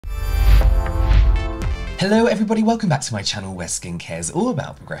Hello everybody, welcome back to my channel where skincare is all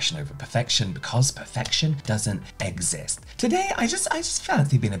about progression over perfection because perfection doesn't exist. Today, I just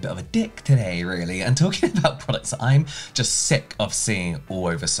fancy being a bit of a dick today, really, and talking about products that I'm just sick of seeing all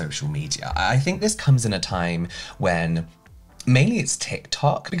over social media. I think this comes in a time when mainly it's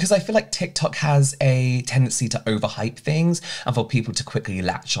TikTok, because I feel like TikTok has a tendency to overhype things and for people to quickly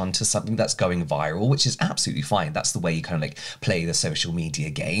latch onto something that's going viral, which is absolutely fine. That's the way you kind of like play the social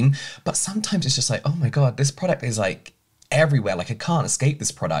media game. But sometimes it's just like, oh my God, this product is like everywhere, like I can't escape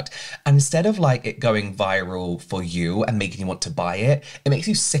this product. And instead of like it going viral for you and making you want to buy it, it makes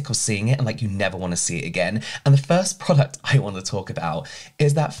you sick of seeing it and like you never want to see it again. And the first product I want to talk about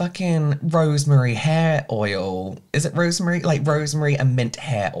is that fucking rosemary hair oil. Is it rosemary? Like rosemary and mint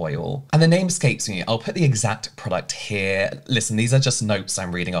hair oil. And the name escapes me. I'll put the exact product here. Listen, these are just notes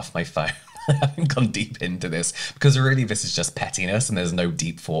I'm reading off my phone. I haven't gone deep into this because really this is just pettiness and there's no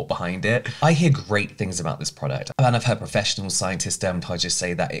deep thought behind it. I hear great things about this product, and I've heard professional scientists, dermatologists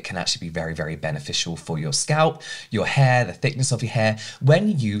say that it can actually be very, very beneficial for your scalp, your hair, the thickness of your hair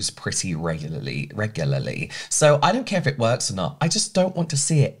when used pretty regularly. So I don't care if it works or not. I just don't want to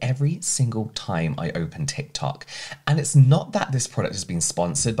see it every single time I open TikTok. And it's not that this product has been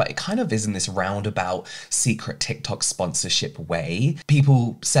sponsored, but it kind of is in this roundabout secret TikTok sponsorship way.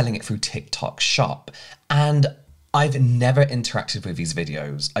 People selling it through TikTok shop, and I've never interacted with these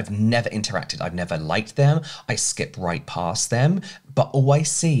videos. I've never liked them. I skip right past them. But all I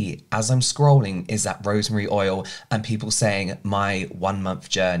see as I'm scrolling is that rosemary oil and people saying my 1 month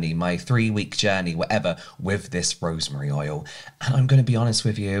journey, my 3-week journey, whatever, with this rosemary oil. And I'm going to be honest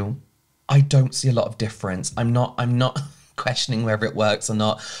with you, I don't see a lot of difference. I'm not questioning whether it works or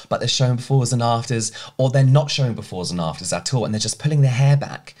not, but they're showing befores and afters, or they're not showing befores and afters at all, and they're just pulling their hair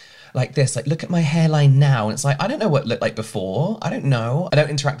back like this. Like, look at my hairline now, and it's like, I don't know what it looked like before. I don't know. I don't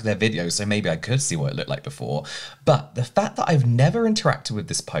interact with their videos, so maybe I could see what it looked like before. But the fact that I've never interacted with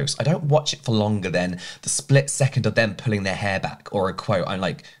this post, I don't watch it for longer than the split second of them pulling their hair back or a quote, I'm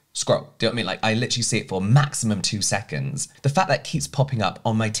like, scroll. Do you know what I mean? Like, I literally see it for maximum 2 seconds. The fact that it keeps popping up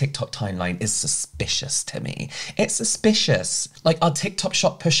on my TikTok timeline is suspicious to me. It's suspicious. Like, are TikTok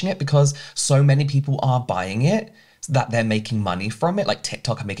shop pushing it because so many people are buying it that they're making money from it? Like,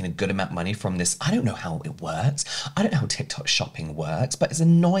 TikTok are making a good amount of money from this. I don't know how it works. I don't know how TikTok shopping works, but it's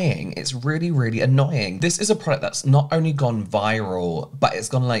annoying. It's really, really annoying. This is a product that's not only gone viral, but it's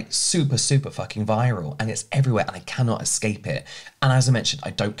gone like super fucking viral, and it's everywhere and I cannot escape it. And as I mentioned, I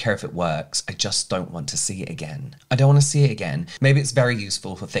don't care if it works. I just don't want to see it again. I don't want to see it again. Maybe it's very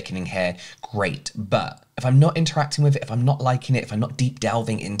useful for thickening hair. Great. But if I'm not interacting with it, if I'm not liking it, if I'm not deep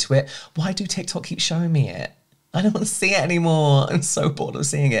delving into it, why do TikTok keep showing me it? I don't want to see it anymore. I'm so bored of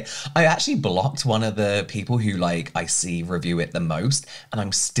seeing it. I actually blocked one of the people who like I see review it the most, and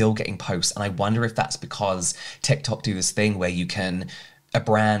I'm still getting posts. And I wonder if that's because TikTok do this thing where a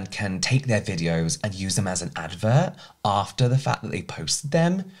brand can take their videos and use them as an advert after the fact that they posted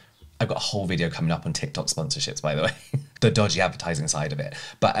them. I've got a whole video coming up on TikTok sponsorships, by the way, the dodgy advertising side of it.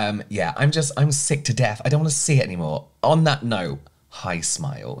 But yeah, I'm sick to death. I don't want to see it anymore. On that note,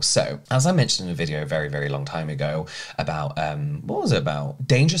 Hismile. So, as I mentioned in a video a very, very long time ago about, what was it about?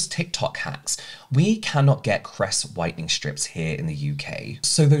 Dangerous TikTok hacks. We cannot get crest whitening strips here in the UK.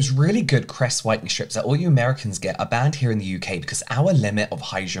 So those really good crest whitening strips that all you Americans get are banned here in the UK because our limit of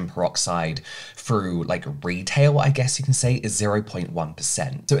hydrogen peroxide through like retail, I guess you can say, is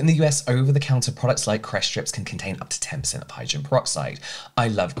 0.1%. So in the US, over-the-counter products like crest strips can contain up to 10% of hydrogen peroxide. I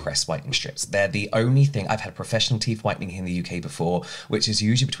love crest whitening strips. They're the only thing. I've had professional teeth whitening here in the UK before, which is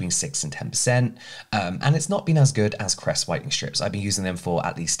usually between 6 and 10%. And it's not been as good as crest whitening strips. I've been using them for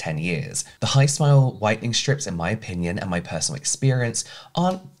at least 10 years. The Hismile whitening strips, in my opinion and my personal experience,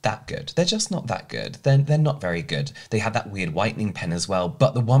 aren't that good. They're just not that good. They're not very good. They have that weird whitening pen as well.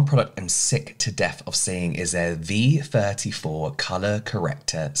 But the one product I'm sick to death of seeing is their V34 Color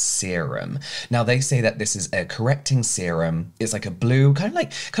Corrector Serum. Now they say that this is a correcting serum. It's like a blue, kind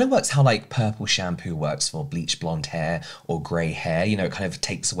of works how like purple shampoo works for bleach blonde hair or grey hair. You know, it kind of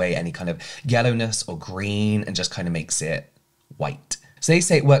takes away any kind of yellowness or green and just kind of makes it white. So they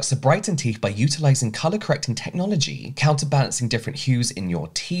say it works to brighten teeth by utilizing color correcting technology, counterbalancing different hues in your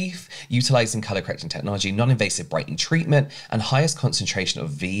teeth, utilizing color correcting technology, non-invasive brightening treatment, and highest concentration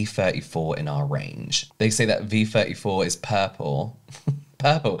of V34 in our range. They say that V34 is purple.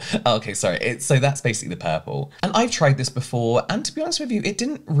 Purple. Oh, okay, sorry. So that's basically the purple. And I've tried this before, and to be honest with you, it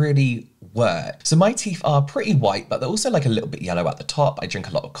didn't really work. So my teeth are pretty white, but they're also like a little bit yellow at the top. I drink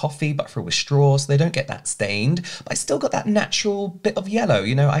a lot of coffee, but through a straw, so they don't get that stained, but I still got that natural bit of yellow.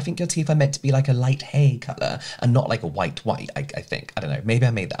 You know, I think your teeth are meant to be like a light hay color and not like a white, I think. I don't know, maybe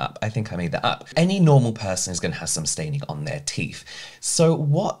I made that up. I think I made that up. Any normal person is gonna have some staining on their teeth. So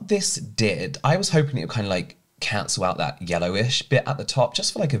what this did, I was hoping it would kind of like cancel out that yellowish bit at the top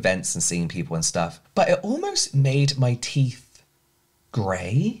just for like events and seeing people and stuff. But it almost made my teeth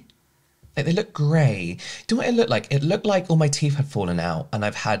grey. Like they look grey. Do you know what it looked like? It looked like all my teeth had fallen out and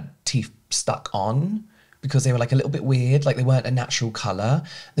I've had teeth stuck on because they were like a little bit weird, like they weren't a natural colour.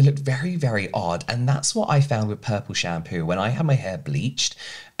 They looked very, very odd. And that's what I found with purple shampoo. When I had my hair bleached,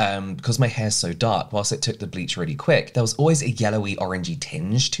 because my hair's so dark, whilst it took the bleach really quick, there was always a yellowy, orangey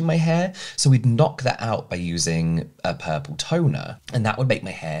tinge to my hair. So we'd knock that out by using a purple toner. And that would make my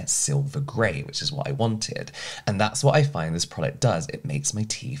hair silver grey, which is what I wanted. And that's what I find this product does. It makes my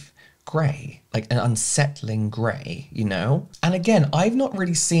teeth grey, like an unsettling grey, you know? And again, I've not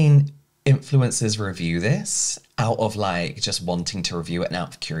really seen influencers review this out of like just wanting to review it and out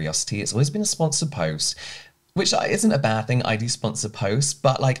of curiosity. It's always been a sponsored post, which isn't a bad thing. I do sponsor posts,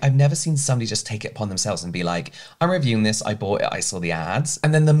 but like I've never seen somebody just take it upon themselves and be like, I'm reviewing this, I bought it, I saw the ads.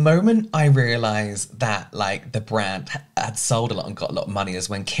 And then the moment I realized that like the brand had sold a lot and got a lot of money is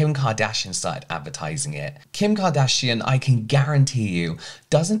when Kim Kardashian started advertising it. Kim Kardashian, I can guarantee you,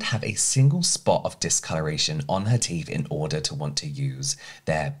 doesn't have a single spot of discoloration on her teeth in order to want to use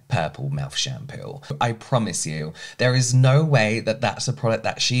their purple mouth shampoo. I promise you, there is no way that that's a product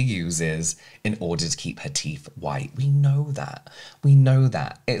that she uses in order to keep her teeth white. We know that. We know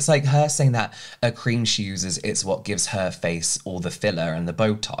that. It's like her saying that a cream she uses, it's what gives her face all the filler and the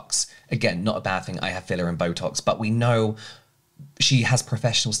Botox. Again, not a bad thing. I have filler and Botox, but we know she has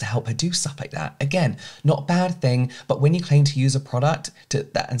professionals to help her do stuff like that. Again, not a bad thing, but when you claim to use a product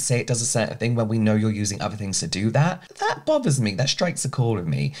and say it does a certain thing when we know you're using other things to do that, that bothers me. That strikes a chord with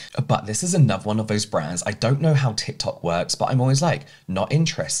me. But this is another one of those brands. I don't know how TikTok works, but I'm always like, not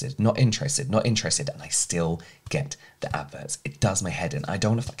interested, not interested, not interested. And I still get the adverts. It does my head in. I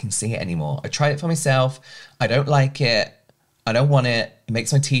don't want to fucking see it anymore. I tried it for myself. I don't like it. I don't want it. It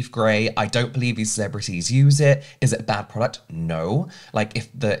makes my teeth grey. I don't believe these celebrities use it. Is it a bad product? No. Like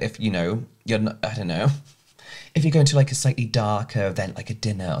if you know, you're not, I don't know. If you're going to like a slightly darker event, like a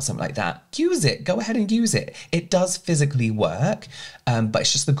dinner or something like that, use it. Go ahead and use it. It does physically work, but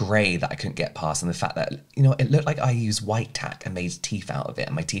it's just the grey that I couldn't get past, and the fact that, you know, it looked like I used white tack and made teeth out of it,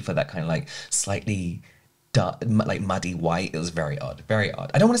 and my teeth are that kind of like slightly dark, like muddy white. It was very odd, very odd.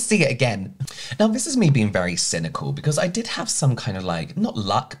 I don't want to see it again. Now, this is me being very cynical because I did have some kind of like, not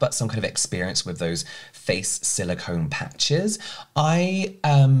luck, but some kind of experience with those face silicone patches. I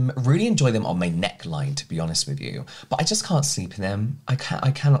really enjoy them on my neckline, to be honest with you, but I just can't sleep in them. I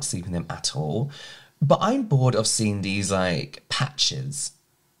cannot sleep in them at all. But I'm bored of seeing these like patches.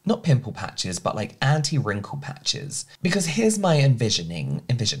 Not pimple patches, but like anti-wrinkle patches. Because here's my envisioning.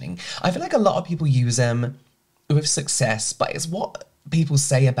 I feel like a lot of people use them with success, but it's what people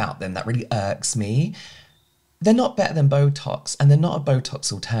say about them that really irks me. They're not better than Botox, and they're not a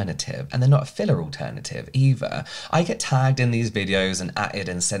Botox alternative, and they're not a filler alternative either. I get tagged in these videos and added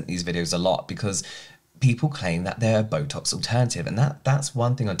and sent these videos a lot because people claim that they're a Botox alternative, and that's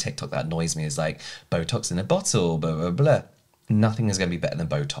one thing on TikTok that annoys me, is like, Botox in a bottle, blah, blah, blah. Nothing is going to be better than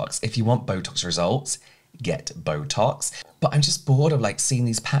Botox. If you want Botox results, get Botox. But I'm just bored of like seeing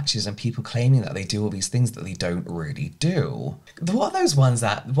these patches and people claiming that they do all these things that they don't really do. What are those ones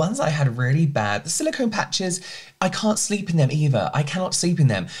I had really bad? The silicone patches, I can't sleep in them either. I cannot sleep in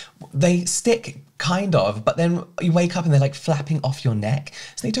them. They stick kind of, but then you wake up and they're like flapping off your neck.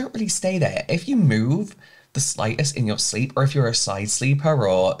 So they don't really stay there. If you move the slightest in your sleep, or if you're a side sleeper,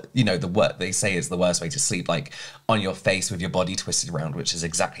 or, you know, the what they say is the worst way to sleep, like on your face with your body twisted around, which is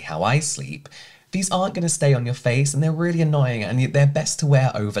exactly how I sleep, these aren't going to stay on your face, and they're really annoying, and they're best to wear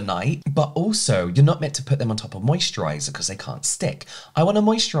overnight. But also, you're not meant to put them on top of moisturizer because they can't stick. I want to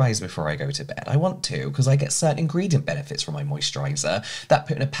moisturize before I go to bed. I want to, because I get certain ingredient benefits from my moisturizer that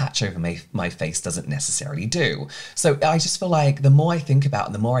putting a patch over my face doesn't necessarily do. So I just feel like the more I think about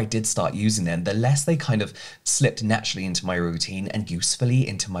it, the more I did start using them, the less they kind of slipped naturally into my routine and usefully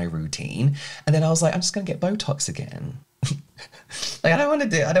into my routine. And then I was like, I'm just going to get Botox again. Like, I don't want to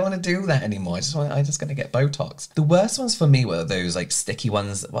do that anymore. I'm just going to get Botox. The worst ones for me were those like sticky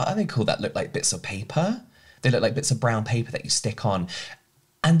ones. What are they called? That look like bits of paper. They look like bits of brown paper that you stick on.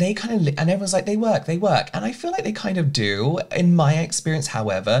 And they kind of, and everyone's like, they work. And I feel like they kind of do. In my experience,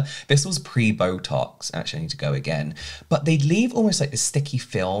 however, this was pre-Botox. Actually, I need to go again. But they'd leave almost like this sticky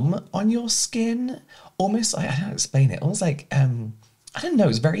film on your skin. Almost, I don't know how to explain it. Almost like, I don't know,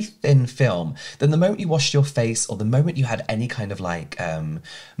 it's very thin film. Then the moment you washed your face or the moment you had any kind of like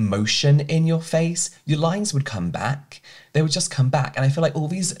motion in your face, your lines would come back. They would just come back. And I feel like all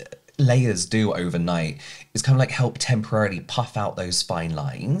these layers do overnight is kind of like help temporarily puff out those fine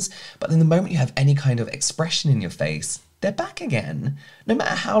lines. But then the moment you have any kind of expression in your face, they're back again. No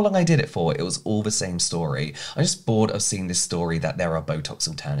matter how long I did it for, it was all the same story. I'm just bored of seeing this story that there are Botox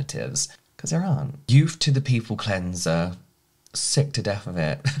alternatives, because there aren't. Youth to the People cleanser. Sick to death of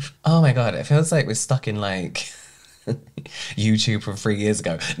it. Oh my God, it feels like we're stuck in like YouTube from 3 years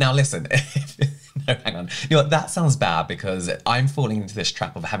ago. Now listen, no, hang on. You know what, that sounds bad because I'm falling into this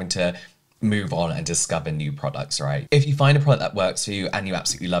trap of having to move on and discover new products, right? If you find a product that works for you and you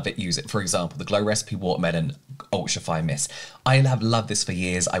absolutely love it, use it. For example, the Glow Recipe Watermelon Ultra Fine Mist. I have loved this for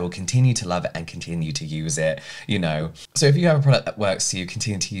years. I will continue to love it and continue to use it, you know. So if you have a product that works for you,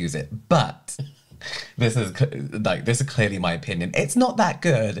 continue to use it. But this is clearly my opinion. It's not that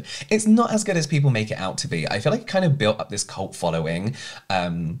good. It's not as good as people make it out to be. I feel like it kind of built up this cult following,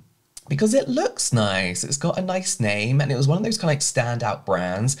 because it looks nice. It's got a nice name, and it was one of those kind of like standout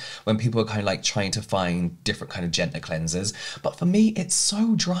brands when people were kind of like trying to find different kind of gentler cleansers. But for me, it's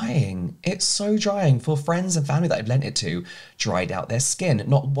so drying. It's so drying. For friends and family that I've lent it to, dried out their skin.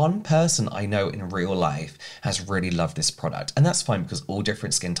 Not one person I know in real life has really loved this product. And that's fine because all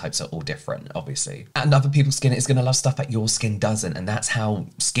different skin types are all different, obviously. And other people's skin is going to love stuff that your skin doesn't. And that's how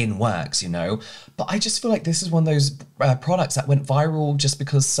skin works, you know? But I just feel like this is one of those products that went viral just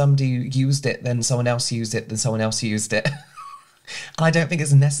because somebody used it, then someone else used it, then someone else used it. And I don't think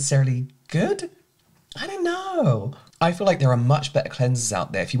it's necessarily good. I don't know. I feel like there are much better cleansers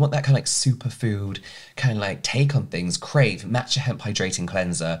out there. If you want that kind of like superfood kind of like take on things, Crave Matcha Hemp Hydrating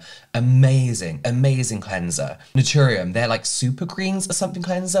Cleanser. Amazing, amazing cleanser. Naturium, they're like super greens or something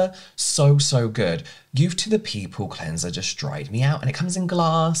cleanser. So, so good. Youth to the People cleanser just dried me out, and it comes in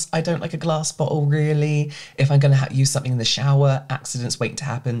glass. I don't like a glass bottle really. If I'm gonna use something in the shower, accidents waiting to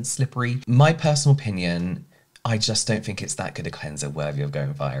happen, slippery. My personal opinion, I just don't think it's that good a cleanser worthy of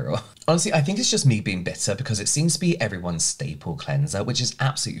going viral. Honestly, I think it's just me being bitter because it seems to be everyone's staple cleanser, which is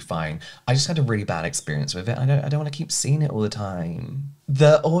absolutely fine. I just had a really bad experience with it. I don't want to keep seeing it all the time.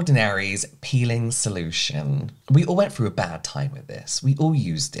 The Ordinary's peeling solution. We all went through a bad time with this. We all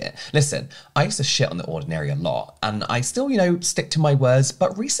used it. Listen, I used to shit on The Ordinary a lot, and I still, you know, stick to my words,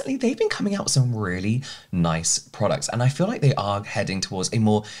 but recently they've been coming out with some really nice products, and I feel like they are heading towards a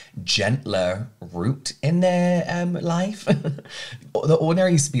more gentler route in their life. The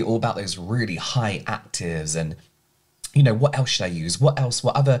Ordinary used to be all about those really high actives and, you know, what else should I use? What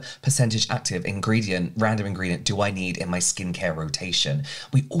other percentage active ingredient, random ingredient do I need in my skincare rotation?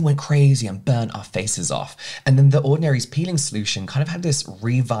 We all went crazy and burnt our faces off. And then the Ordinary's peeling solution kind of had this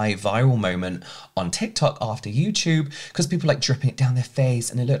viral moment on TikTok after YouTube because people like dripping it down their face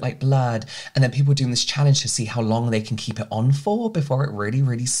and it looked like blood. And then people doing this challenge to see how long they can keep it on for before it really,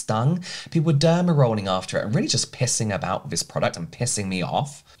 really stung. People were derma rolling after it and really just pissing about with this product and pissing me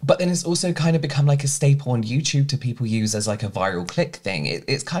off. But then it's also kind of become like a staple on YouTube to people use as like a viral click thing.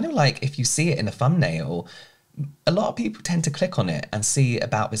 It's kind of like if you see it in a thumbnail, a lot of people tend to click on it and see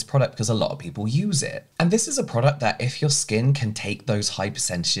about this product because a lot of people use it. And this is a product that if your skin can take those high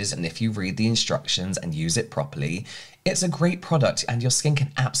percentages and if you read the instructions and use it properly, it's a great product and your skin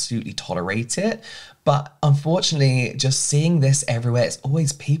can absolutely tolerate it. But unfortunately, just seeing this everywhere, it's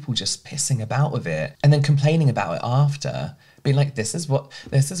always people just pissing about with it and then complaining about it after. Being like, this is what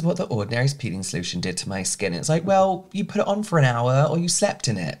the Ordinary's peeling solution did to my skin. It's like, well, you put it on for an hour or you slept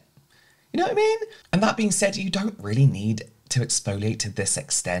in it. You know what I mean? And that being said, you don't really need to exfoliate to this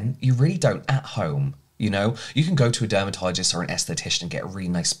extent. You really don't at home. You know, you can go to a dermatologist or an esthetician and get a really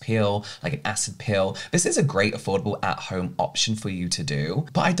nice peel, like an acid peel. This is a great affordable at-home option for you to do,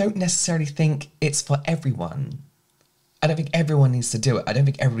 but I don't necessarily think it's for everyone. I don't think everyone needs to do it. I don't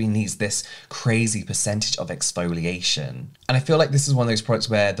think everybody needs this crazy percentage of exfoliation. And I feel like this is one of those products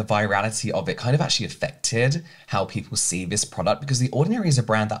where the virality of it kind of actually affected how people see this product because The Ordinary is a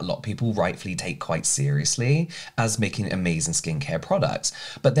brand that a lot of people rightfully take quite seriously as making amazing skincare products.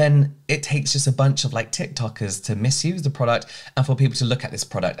 But then it takes just a bunch of like TikTokers to misuse the product and for people to look at this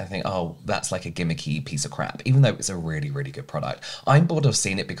product and think, oh, that's like a gimmicky piece of crap, even though it's a really, really good product. I'm bored of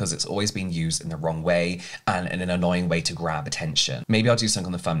seeing it because it's always been used in the wrong way and in an annoying way to grab attention. Maybe I'll do something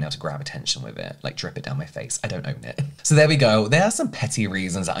on the thumbnail to grab attention with it, like drip it down my face. I don't own it. So there we go. There are some petty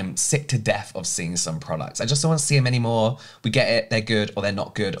reasons that I'm sick to death of seeing some products. I just don't want to see them anymore. We get it, they're good or they're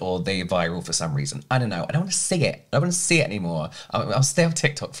not good or they're viral for some reason. I don't know. I don't want to see it. I don't want to see it anymore. I'll stay on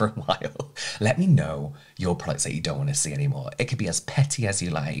TikTok for a while. Let me know your products that you don't want to see anymore. It could be as petty as you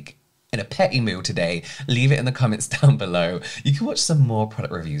like. in a petty mood today, leave it in the comments down below. You can watch some more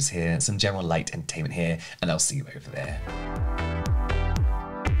product reviews here, some general light entertainment here, and I'll see you over there.